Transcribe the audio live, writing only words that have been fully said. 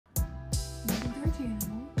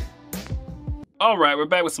All right, we're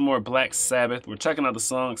back with some more Black Sabbath. We're checking out the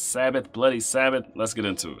song Sabbath Bloody Sabbath. Let's get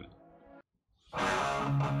into it.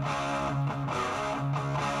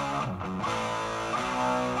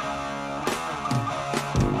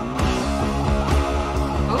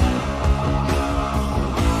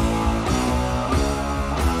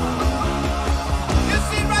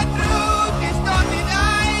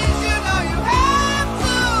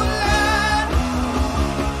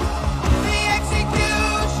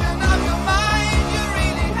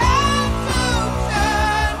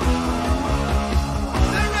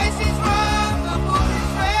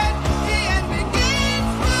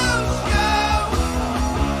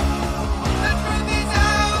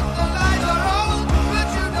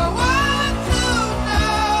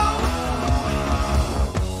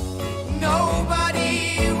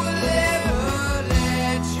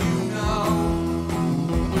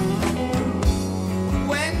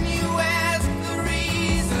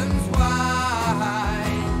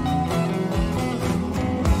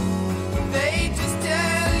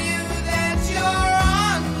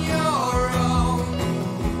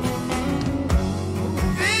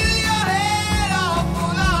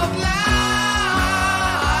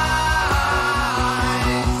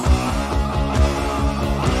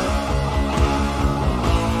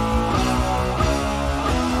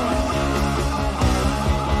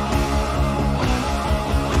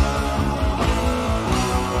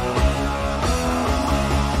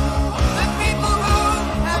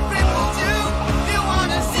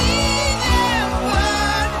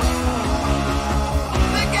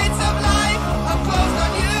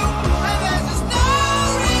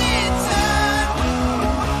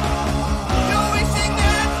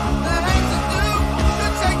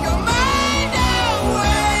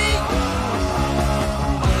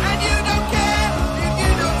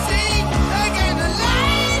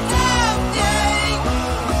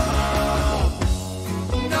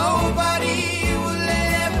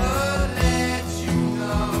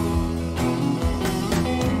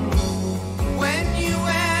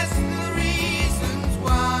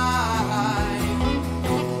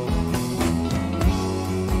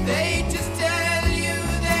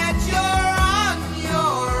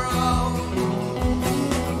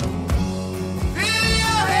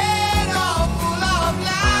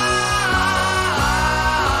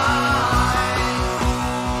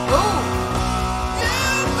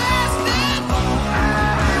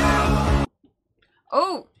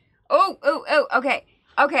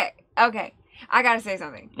 Okay. I gotta say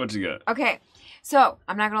something. What you got? Okay. So,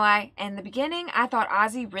 I'm not gonna lie. In the beginning, I thought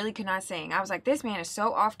Ozzy really could not sing. I was like, this man is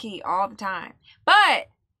so off-key all the time. But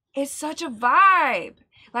it's such a vibe.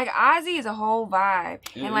 Like, Ozzy is a whole vibe.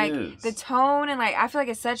 And, like, the tone and, like, I feel like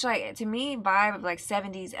it's such, like, to me, vibe of, like,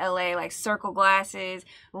 70s LA, like, circle glasses,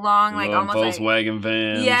 long, like, almost Volkswagen like,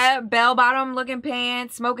 vans. Yeah, bell-bottom looking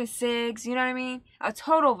pants, smoking cigs, you know what I mean? A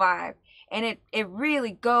total vibe. And it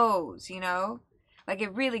really goes, you know? Like,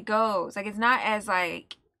 it really goes. Like, it's not as,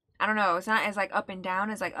 like, I don't know, it's not as, like, up and down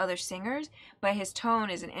as, like, other singers, but his tone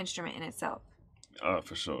is an instrument in itself. Oh,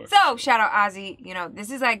 for sure. So, shout out Ozzy. You know,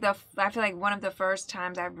 this is, like, I feel like one of the first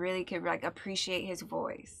times I really could, like, appreciate his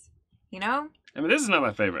voice. You know? I mean, this is not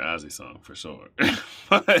my favorite Ozzy song, for sure.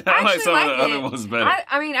 But I like some of the other ones better.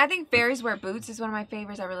 I mean, I think Fairies Wear Boots is one of my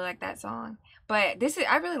favorites. I really like that song. But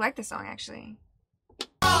I really like this song, actually.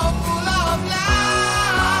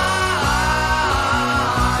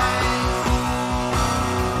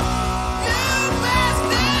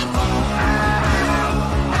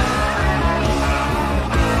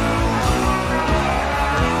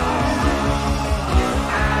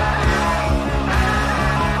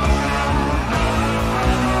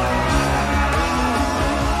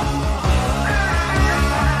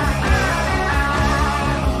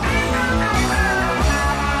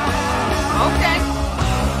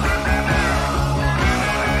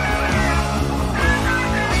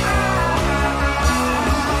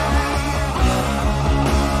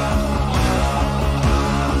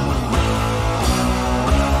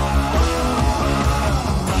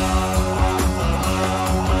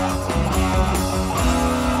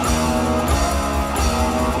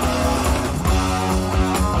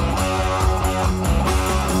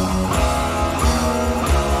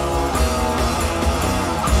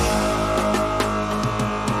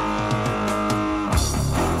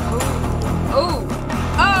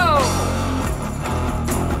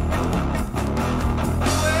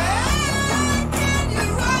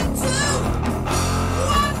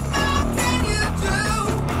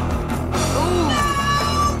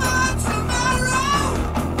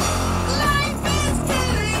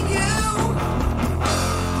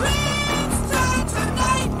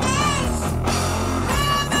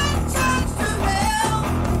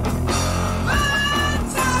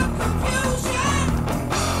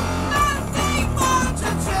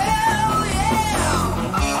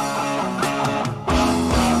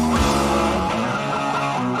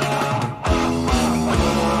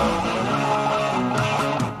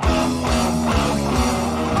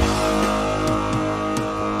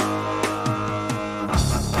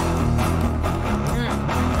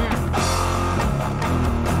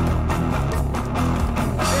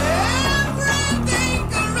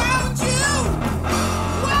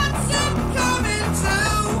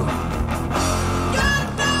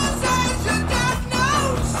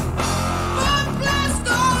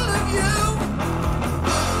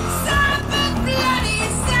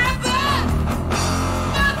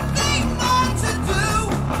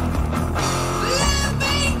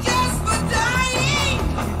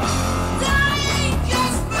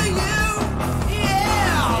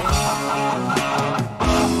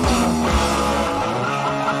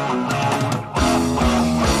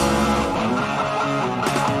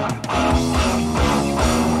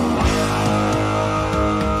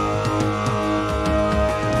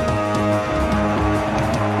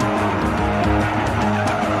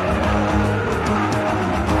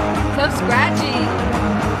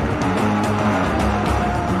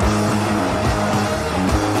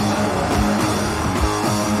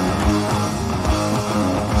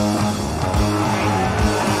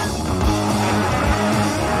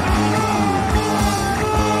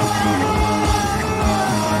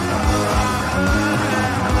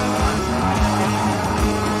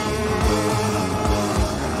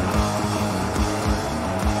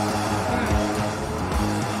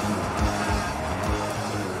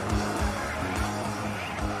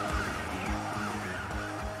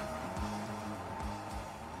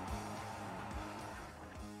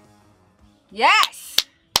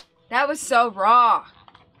 That was so raw.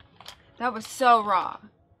 That was so raw.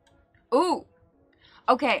 Ooh.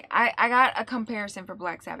 Okay, I got a comparison for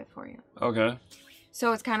Black Sabbath for you. Okay.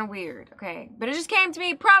 So it's kind of weird, okay? But it just came to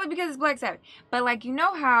me probably because it's Black Sabbath. But, like, you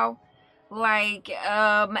know how, like,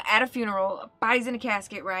 at a funeral, body's in a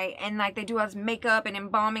casket, right? And, like, they do all this makeup and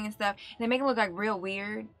embalming and stuff. And they make it look, like, real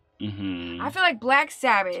weird. Mm-hmm. I feel like Black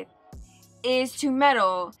Sabbath is to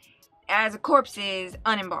metal as a corpse is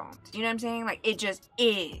unembalmed. You know what I'm saying? Like, it just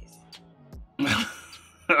is.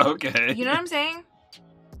 Okay. You know what I'm saying?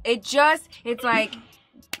 It's like,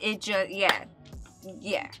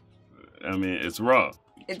 yeah. I mean, it's raw.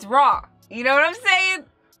 It's raw. You know what I'm saying?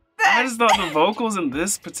 I just thought the vocals in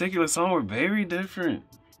this particular song were very different.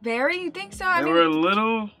 Very? You think so? I They mean, were a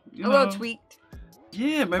little, a little tweaked.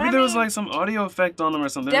 Yeah, maybe there was like some audio effect on them or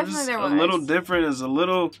something. Definitely there was. A little different. It's a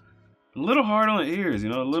little hard on the ears, you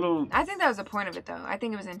know, a little. I think that was the point of it, though. I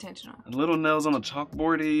think it was intentional. A little nails on a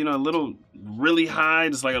chalkboardy, you know, a little really high,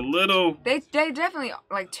 just like a little. They definitely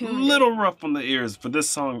like tuned. A little rough on the ears for this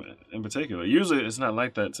song in particular. Usually it's not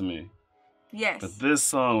like that to me. Yes. But this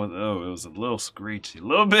song was it was a little screechy, a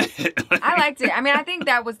little bit. I liked it. I mean, I think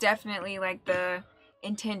that was definitely like the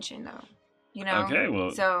intention, though. You know. Okay,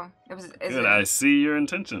 well. So it was. Good. I see your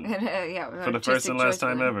intention. Yeah. For the first and last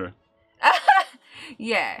time ever.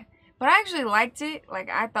 Yeah. But I actually liked it. Like,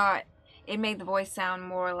 I thought it made the voice sound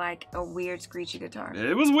more like a weird screechy guitar.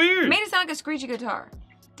 It was weird. It made it sound like a screechy guitar.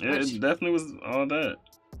 Yeah, it definitely was all that.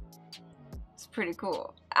 It's pretty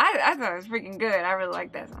cool. I thought it was freaking good. I really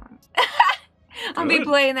like that song. I'll be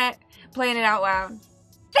playing it out loud.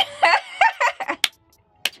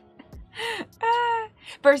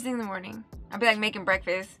 First thing in the morning. I'll be like making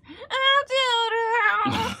breakfast. I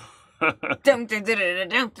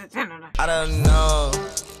don't know.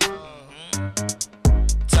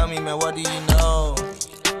 Tell me, man, what do you know?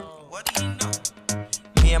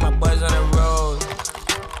 Me and my boys on the road.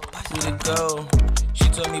 You to go. She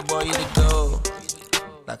told me, boy, you to go.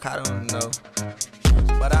 Like, I don't know.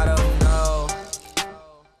 But I don't know.